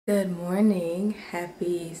Good morning,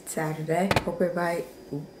 happy Saturday. Hope everybody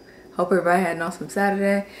had an awesome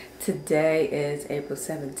Saturday. Today is April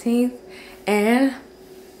 17th and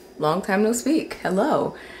long time no speak.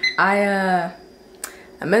 Hello. I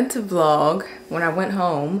meant to vlog when I went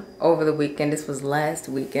home over the weekend. This was last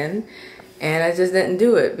weekend and I just didn't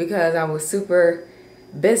do it because I was super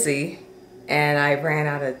busy and I ran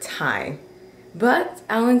out of time. But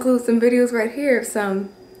I'll include some videos right here of some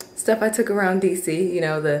stuff I took around DC. You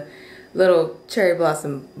know, the little cherry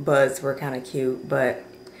blossom buds were kind of cute, but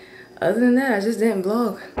other than that, I just didn't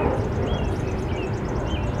vlog.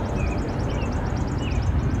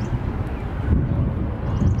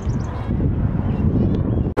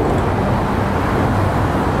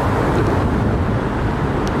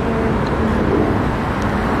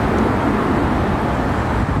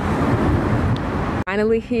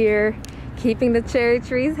 Finally here. Keeping the cherry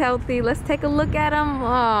trees healthy. Let's take a look at them.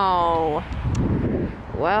 Oh,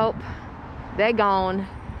 well, they're gone.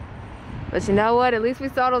 But you know what? At least we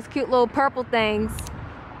saw those cute little purple things.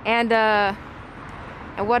 And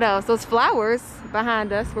what else? Those flowers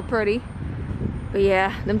behind us were pretty. But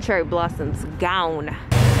yeah, them cherry blossoms gone.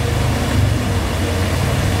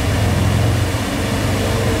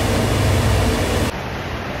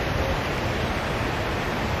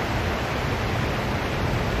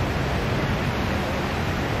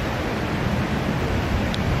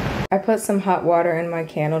 I put some hot water in my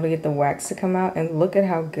candle to get the wax to come out, and look at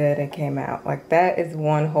how good it came out. Like, that is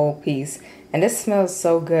one whole piece. And this smells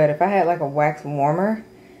so good. If I had like a wax warmer,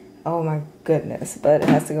 oh my goodness. But it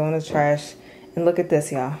has to go in the trash. And look at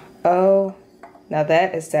this, y'all. Oh, now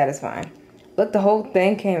that is satisfying. Look, the whole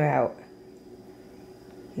thing came out.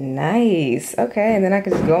 Nice. Okay, and then I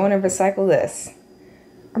can just go in and recycle this.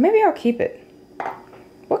 Or maybe I'll keep it.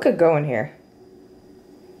 What could go in here?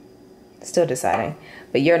 Still deciding.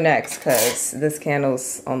 But you're next, because this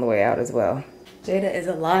candle's on the way out as well. Jada is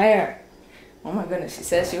a liar. Oh my goodness, she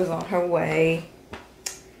said she was on her way.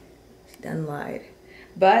 She done lied.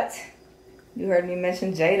 But you heard me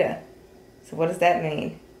mention Jada. So what does that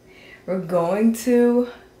mean? We're going to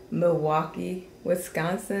Milwaukee,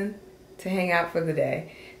 Wisconsin to hang out for the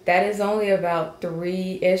day. That is only about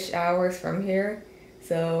 3-ish hours from here.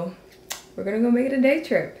 So we're gonna go make it a day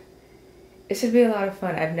trip. It should be a lot of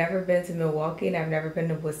fun. I've never been to Milwaukee and I've never been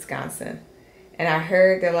to Wisconsin. And I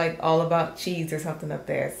heard they're like all about cheese or something up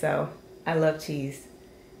there. So I love cheese.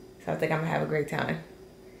 So I think I'm gonna have a great time.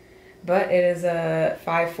 But it is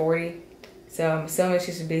 5:40. So I'm assuming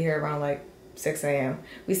she should be here around like 6 a.m.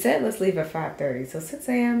 We said let's leave at 5:30. So 6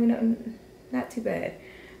 a.m., you know, not too bad.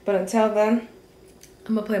 But until then,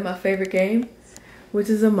 I'm gonna play my favorite game, which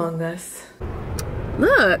is Among Us.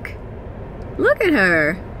 Look at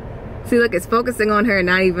her. See, look, it's focusing on her,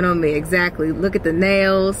 not even on me. Exactly. Look at the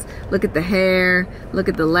nails. Look at the hair. Look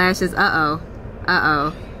at the lashes. Uh-oh.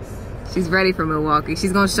 Uh-oh. She's ready for Milwaukee.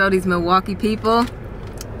 She's going to show these Milwaukee people.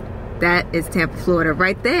 That is Tampa, Florida.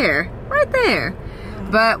 Right there. Right there.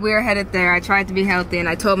 But we're headed there. I tried to be healthy, and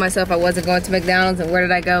I told myself I wasn't going to McDonald's. And where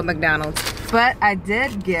did I go? McDonald's. But I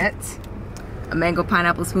did get a mango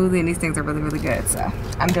pineapple smoothie, and these things are really, really good. So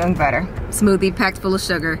I'm doing better. Smoothie packed full of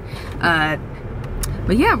sugar.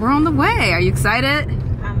 But yeah, we're on the way. Are you excited?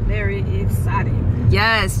 I'm very excited.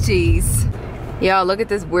 Yes, cheese. Y'all, look at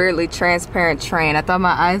this weirdly transparent train. I thought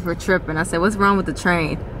my eyes were tripping. I said, what's wrong with the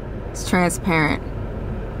train? It's transparent.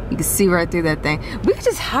 You can see right through that thing. We could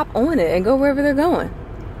just hop on it and go wherever they're going.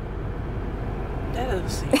 That doesn't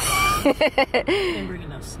seem right. We didn't bring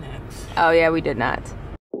enough snacks. Oh yeah, we did not.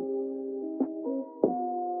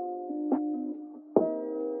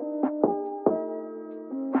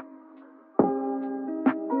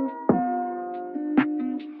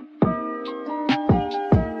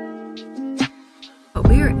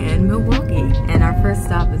 We are in Milwaukee, and our first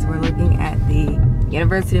stop is we're looking at the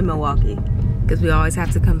University of Milwaukee, because we always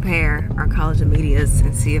have to compare our college of medias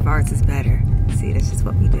and see if ours is better. See, that's just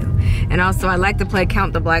what we do. And also, I like to play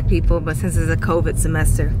Count the Black People, but since it's a COVID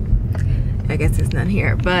semester, I guess there's none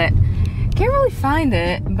here. But can't really find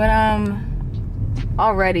it. But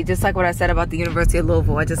already, just like what I said about the University of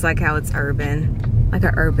Louisville, I just like how it's urban, like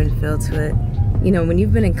an urban feel to it. You know, when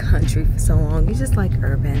you've been in country for so long, you just like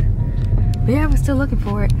urban. But yeah, we're still looking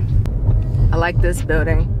for it. I like this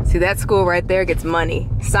building. See, that school right there gets money.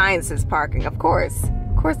 Sciences parking, of course.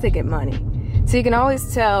 Of course they get money. So you can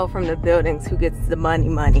always tell from the buildings who gets the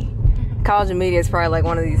money. College of Media is probably like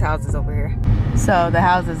one of these houses over here. So the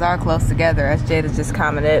houses are close together, as Jada just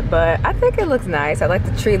commented, but I think it looks nice. I like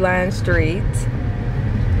the tree-lined street.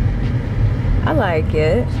 I like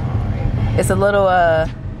it. It's a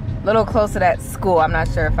little close to that school. I'm not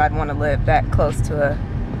sure if I'd want to live that close to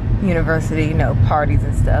university, you know, parties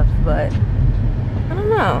and stuff, but I don't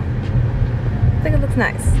know. I think it looks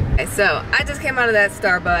nice. Okay, so I just came out of that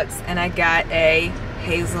Starbucks and I got a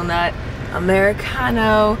hazelnut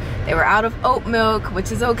Americano. They were out of oat milk,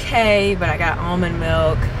 which is okay, but I got almond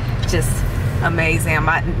milk. Just amazing.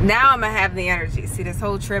 Now I'm gonna have the energy. See, this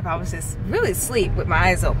whole trip I was just really asleep with my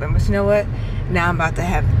eyes open, but you know what? Now I'm about to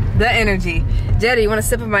have the energy. Jada, you want a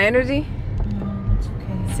sip of my energy? No, that's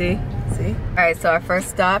okay. See? All right, so our first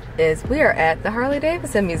stop is we are at the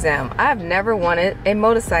Harley-Davidson Museum. I've never wanted a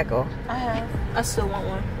motorcycle. I have. I still want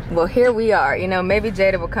one. Well, here we are. You know, maybe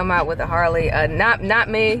Jada will come out with a Harley. Not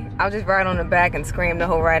me. I'll just ride on the back and scream the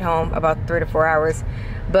whole ride home, about 3 to 4 hours.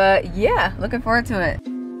 But yeah, looking forward to it.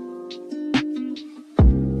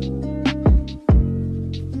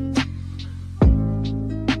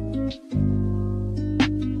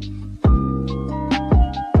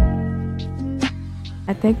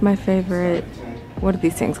 I think my favorite, what are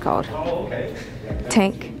these things called?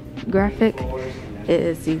 Tank graphic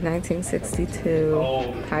is the 1962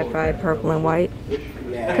 Hi-Fi purple and white.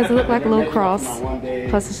 Because it looked like a little cross.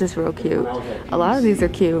 Plus it's just real cute. A lot of these are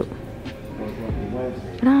cute.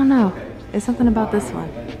 But I don't know. It's something about this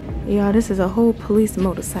one. Yeah, this is a whole police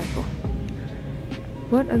motorcycle.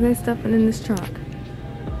 What are they stuffing in this trunk?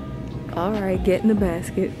 Alright, get in the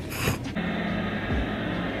basket.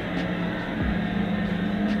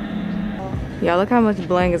 Y'all, look how much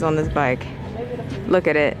bling is on this bike. Look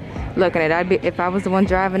at it. Look at it. If I was the one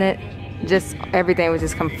driving it, just everything would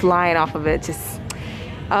just come flying off of it. Just,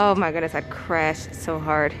 oh my goodness, I'd crash so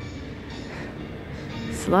hard.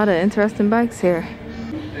 There's a lot of interesting bikes here.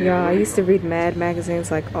 Y'all, I used to read Mad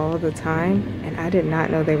magazines like all the time, and I did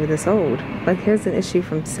not know they were this old. Like, here's an issue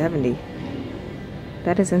from '70.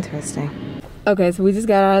 That is interesting. Okay, so we just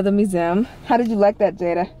got out of the museum. How did you like that,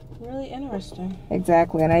 Jada? Really interesting.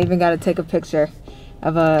 Exactly, and I even got to take a picture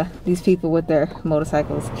of these people with their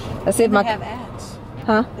motorcycles. Let's see if They have ads.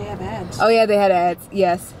 Huh? They have ads. Oh yeah, they had ads.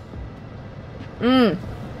 Yes.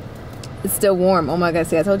 It's still warm. Oh my gosh,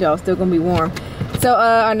 see, I told y'all it's still gonna be warm. So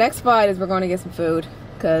our next spot is we're going to get some food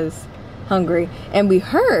because hungry, and we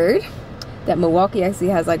heard that Milwaukee actually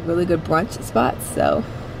has like really good brunch spots. So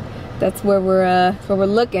that's where we're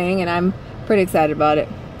looking, and I'm pretty excited about it.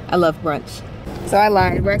 I love brunch. So I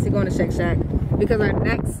lied. We're actually going to Shake Shack because our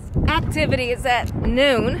next activity is at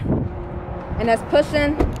noon, and that's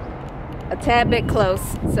pushing a tad bit close.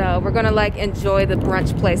 So we're gonna like enjoy the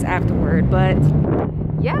brunch place afterward. But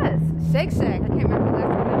yes, Shake Shack. I can't remember the last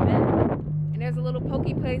time I've been. And there's a little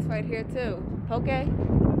pokey place right here too. Poke?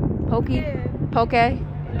 Pokey? Yeah. Poke?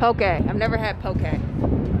 Poke. I've never had poke.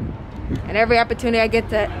 And every opportunity I get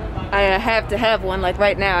that I have to have one, like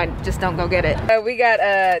right now, I just don't go get it. We got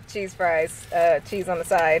cheese fries, cheese on the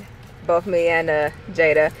side, both me and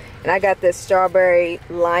Jada. And I got this strawberry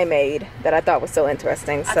limeade that I thought was so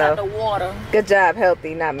interesting. I So got the water. good job,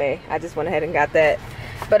 healthy, not me. I just went ahead and got that.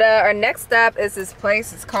 But our next stop is this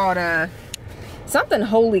place. It's called something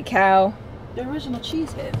Holy Cow. The original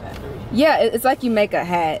Cheesehead Factory. Yeah, it's like you make a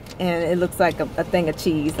hat and it looks like a thing of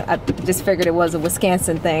cheese. I just figured it was a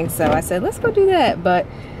Wisconsin thing, so I said, let's go do that. But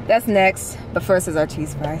that's next. But first is our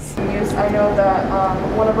cheese fries. I know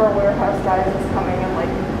that one of our warehouse guys is coming and like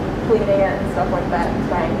cleaning it and stuff like that and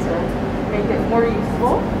trying to make it more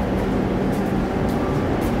useful.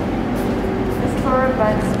 This is our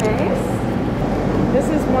event space. This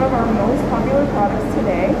is one of our most popular products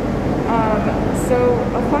today. So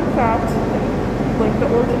a fun fact, like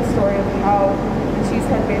the origin story of how the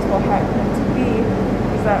Cheesehead baseball hat came to be,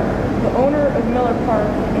 is that the owner of Miller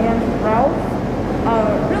Park and Ralph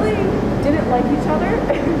really didn't like each other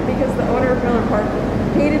because the owner of Miller Park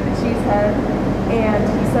hated the Cheesehead and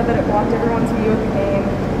he said that it blocked everyone's view of the game,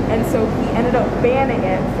 and so he ended up banning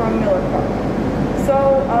it from Miller Park.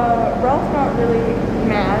 So Ralph got really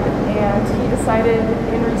mad and he decided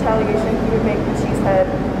in retaliation he would make the Cheesehead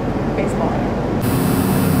baseball hat.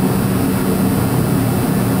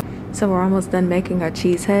 So we're almost done making our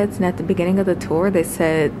cheese heads, and at the beginning of the tour they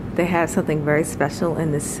said they have something very special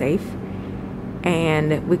in this safe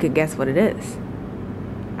and we could guess what it is.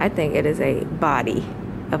 I think it is a body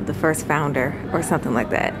of the first founder or something like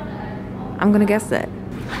that. I'm gonna guess that.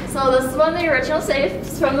 So this is one of the original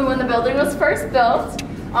safes from when the building was first built.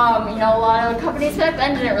 You know, a lot of companies back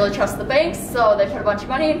then didn't really trust the banks, so they put a bunch of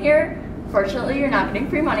money in here. Fortunately, you're not getting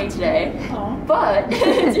free money today. Aww. But do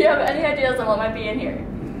you have any ideas on what might be in here?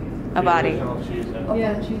 A body.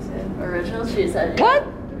 Yeah, cheesehead. Original cheesehead. Yeah. What?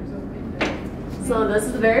 So this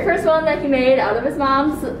is the very first one that he made out of his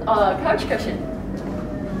mom's couch cushion.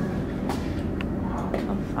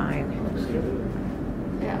 I'm fine.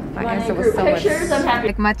 Yeah. My Want answer any was group so much. pictures? I'm happy.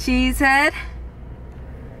 Like my cheese head.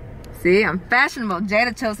 See, I'm fashionable.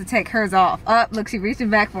 Jada chose to take hers off. Oh, look, she reaching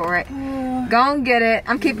back for it. Go and get it.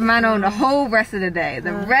 I'm keeping mine on the whole rest of the day.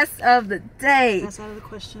 The rest of the day. That's out of the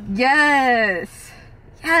question. Yes.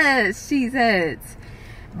 Yes, cheese heads.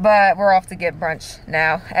 But we're off to get brunch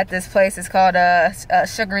now at this place. It's called a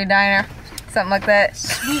Sugary Diner. Something like that.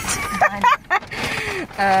 Sweet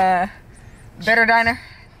diner. Bitter Diner.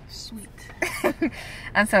 Sweet.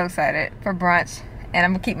 I'm so excited for brunch. And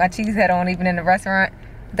I'm gonna keep my cheese head on even in the restaurant.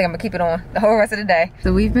 I think I'm gonna keep it on the whole rest of the day.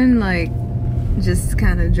 So we've been like just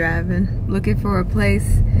kind of driving, looking for a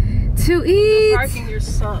place to eat. The parking here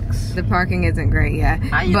sucks. The parking isn't great, yeah.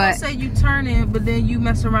 How you gonna say you turn in, but then you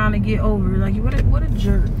mess around and get over? Like, what a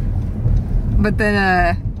jerk. But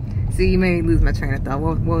then, see, you made me lose my train of thought.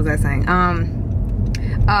 What was I saying?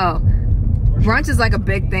 Oh, brunch is like a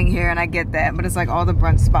big thing here, and I get that, but it's like all the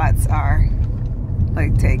brunch spots are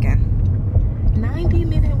like taken.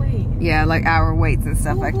 90-minute wait. Yeah, like hour waits and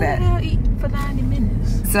stuff like that. Who the hell eat for 90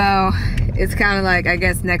 minutes? So it's kind of like, I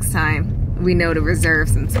guess next time we know to reserve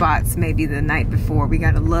some spots, maybe the night before. We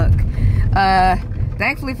gotta look.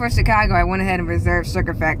 Thankfully for Chicago, I went ahead and reserved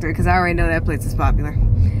Sugar Factory because I already know that place is popular.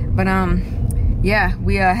 But yeah,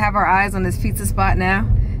 we have our eyes on this pizza spot now,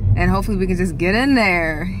 and hopefully we can just get in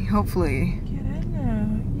there. Hopefully. Get in there.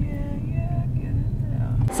 Yeah, get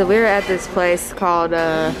in there. So we're at this place called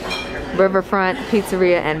Riverfront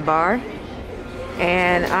Pizzeria and Bar,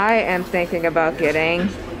 and I am thinking about getting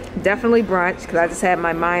definitely brunch because I just had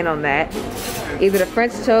my mind on that. Either the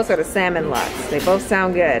French toast or the salmon lox. They both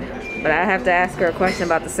sound good, but I have to ask her a question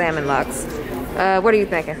about the salmon lox. What are you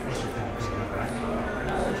thinking? I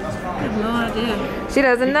have no idea. She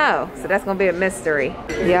doesn't know, so that's gonna be a mystery.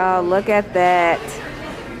 Y'all, look at that.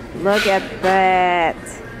 Look at that.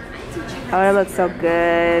 Oh, that looks so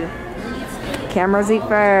good. Cameras eat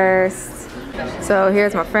first. So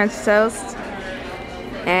here's my French toast.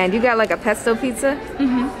 And you got like a pesto pizza?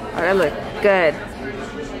 Mm-hmm. Oh, that look good.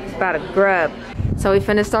 About a grub. So we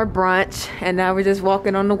finished our brunch, and now we're just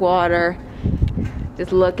walking on the water.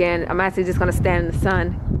 Just looking. I'm actually just gonna stand in the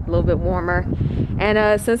sun, a little bit warmer.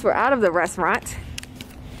 And since we're out of the restaurant,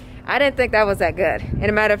 I didn't think that was that good. And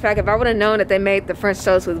a matter of fact, if I would have known that they made the French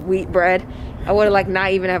toast with wheat bread, I would have like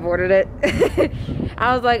not even have ordered it.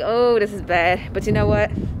 I was like, oh, this is bad. But you know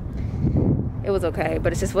what? It was okay,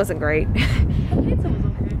 but it just wasn't great. The pizza was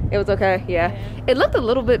okay. It was okay, yeah. It looked a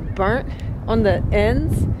little bit burnt on the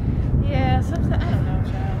ends. Yeah, sometimes, I don't know,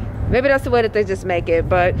 child. Maybe that's the way that they just make it,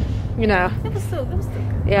 but you know. It was still good.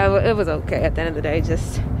 Yeah, it was okay at the end of the day,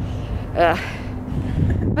 just,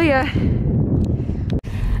 but yeah.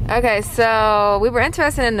 Okay, so we were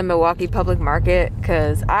interested in the Milwaukee public market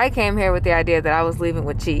because I came here with the idea that I was leaving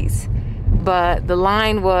with cheese, but the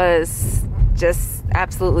line was just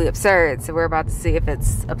absolutely absurd. So we're about to see if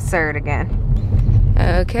it's absurd again.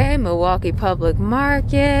 Okay, Milwaukee public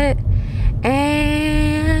market,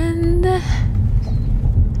 and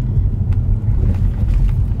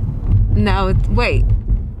no, wait.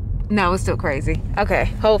 No, it's still crazy. Okay,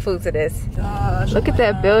 Whole Foods it is. Gosh, look at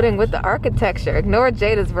that building with the architecture. Ignore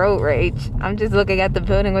Jada's road rage. I'm just looking at the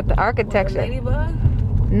building with the architecture.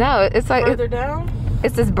 Ladybug? No, it's like further down.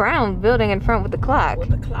 It's this brown building in front with the clock.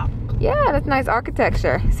 With the clock. Yeah, that's nice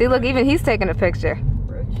architecture. See, look, even he's taking a picture.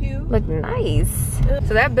 Real cute. Look nice.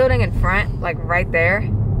 So that building in front, like right there,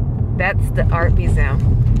 that's the art museum.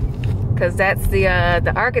 Cause that's the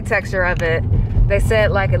architecture of it. They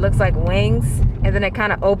said like it looks like wings, and then it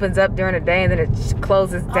kind of opens up during the day, and then it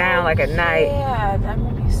closes down like at night. Yeah, I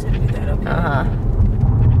remember you sent me that up.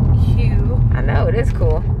 Cute. I know, it is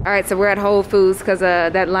cool. All right, so we're at Whole Foods because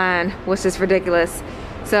that line was just ridiculous.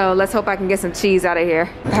 So let's hope I can get some cheese out of here.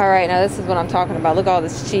 All right, now this is what I'm talking about. Look at all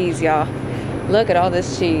this cheese, y'all. Look at all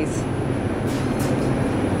this cheese.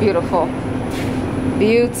 Beautiful.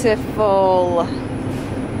 Beautiful.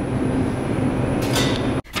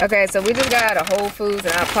 Okay, so we just got out of Whole Foods,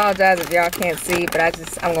 and I apologize if y'all can't see, but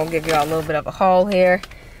I'm gonna give y'all a little bit of a haul here.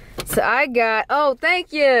 So I got, oh,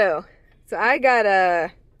 thank you. So I got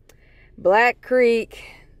a Black Creek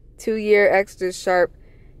 2-year extra sharp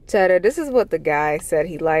cheddar. This is what the guy said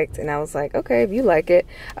he liked, and I was like, okay, if you like it.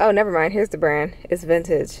 Oh, never mind, here's the brand. It's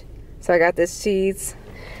vintage. So I got this cheese.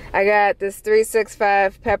 I got this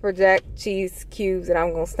 365 pepper jack cheese cubes, and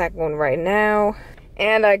I'm gonna snack one right now.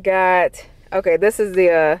 And I got, okay, this is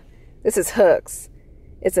Hooks.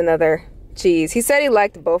 It's another cheese. He said he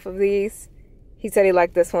liked both of these. He said he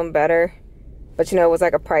liked this one better, but you know, it was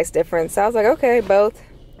like a price difference. So I was like, okay, both.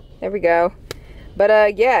 There we go.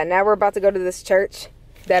 But yeah, now we're about to go to this church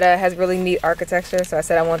that has really neat architecture. So I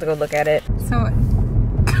said I wanted to go look at it. So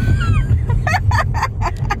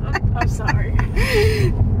I'm sorry.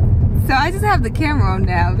 So I just have the camera on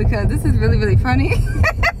now because this is really, really funny.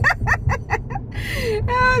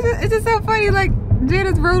 It's just so funny, like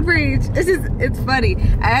Jada's road rage. It's funny.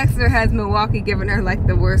 I asked her, has Milwaukee given her like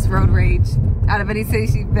the worst road rage out of any city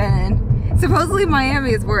she's been? Supposedly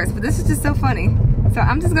Miami is worse, but this is just so funny. So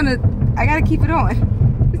I'm just gonna, I gotta keep it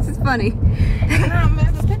on. This is funny. Nah,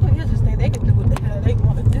 man, the people here just think they can do what the hell they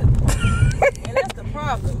want to do. And that's the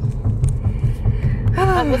problem.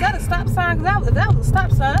 Was that a stop sign? Because if that was a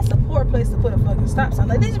stop sign, that's a poor place to put a fucking stop sign.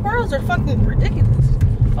 Like, these roads are fucking ridiculous.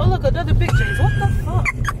 Oh, look, another big J's. What the fuck?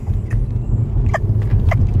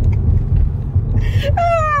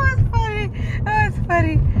 Oh, it's funny. Oh, it's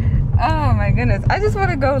funny. Oh my goodness. I just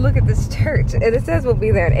want to go look at this church. And it says we'll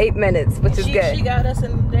be there in 8 minutes, which is good. She got us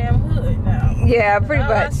in the damn hood now. Yeah, pretty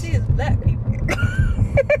much. All I see is black people.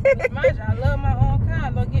 Mind you, I love my own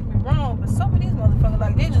kind, don't get me wrong, but some of these motherfuckers,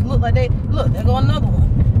 like, they just look like they, look, there go another one.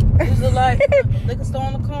 These look like liquor store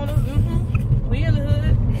on the corner. We in the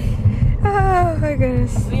hood. Oh my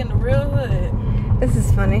goodness. We in the real hood. This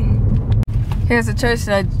is funny. Here's a church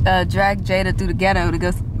that I dragged Jada through the ghetto to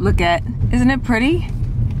go look at. Isn't it pretty?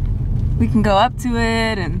 We can go up to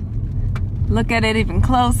it and look at it even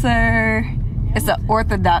closer. It's an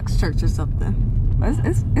Orthodox church or something. But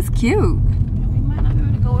it's cute. We might not be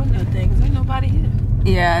able to go in there because ain't nobody here.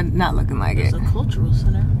 Yeah, not looking like it. It's a cultural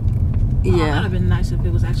center. Yeah. Oh, that would have been nice if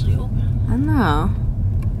it was actually open. I know.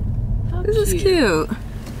 How This is cute.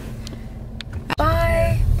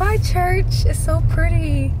 Bye church. It's so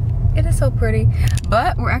pretty. It is so pretty.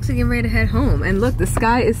 But we're actually getting ready to head home. And look, the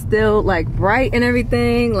sky is still like bright and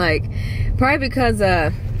everything. Like, probably because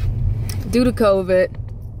due to COVID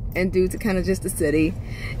and due to kind of just the city,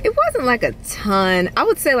 it wasn't like a ton. I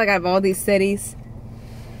would say like out of all these cities,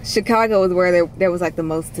 Chicago was where there was like the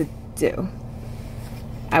most to do.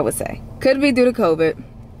 I would say. Could be due to COVID.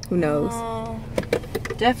 Who knows?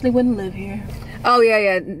 Definitely wouldn't live here. Oh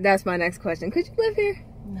yeah. That's my next question. Could you live here?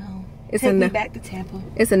 No. It's Take a me no. back to Tampa.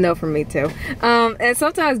 It's a no for me too. And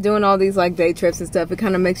sometimes doing all these like day trips and stuff, it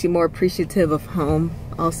kind of makes you more appreciative of home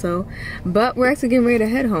also. But we're actually getting ready to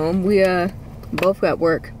head home. We both got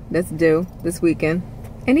work that's due this weekend.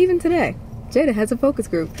 And even today, Jada has a focus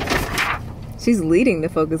group. She's leading the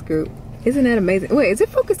focus group. Isn't that amazing? Wait, is it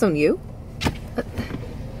focused on you?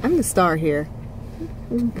 I'm the star here.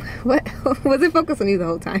 What? Was it focused on you the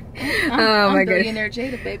whole time? I'm my dirty goodness. in there,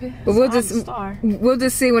 Jada, baby. But We'll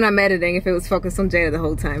just see when I'm editing if it was focused on Jada the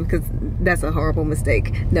whole time, because that's a horrible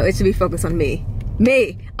mistake. No, it should be focused on me.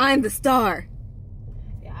 Me! I'm the star!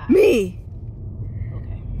 Yeah. Me!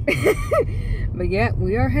 Okay. But yeah,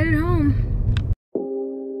 we are headed home.